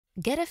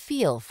Get a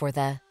feel for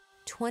the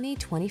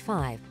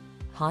 2025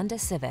 Honda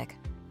Civic.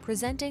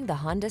 Presenting the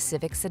Honda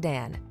Civic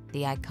Sedan,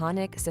 the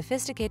iconic,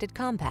 sophisticated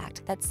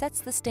compact that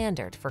sets the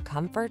standard for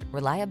comfort,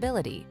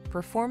 reliability,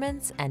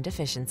 performance, and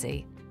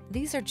efficiency.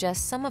 These are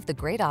just some of the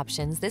great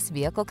options this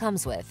vehicle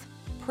comes with: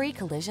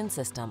 pre-collision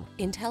system,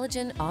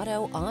 intelligent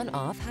auto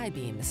on-off high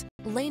beams,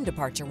 lane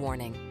departure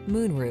warning,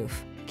 moonroof,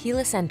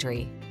 keyless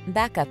entry,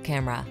 backup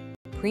camera,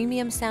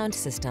 premium sound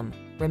system,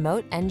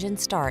 remote engine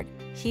start,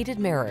 heated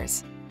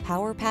mirrors,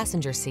 power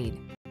passenger seat.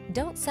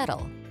 Don't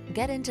settle.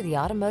 Get into the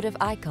automotive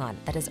icon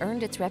that has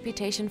earned its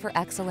reputation for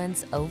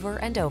excellence over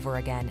and over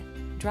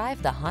again. Drive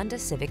the Honda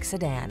Civic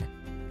Sedan.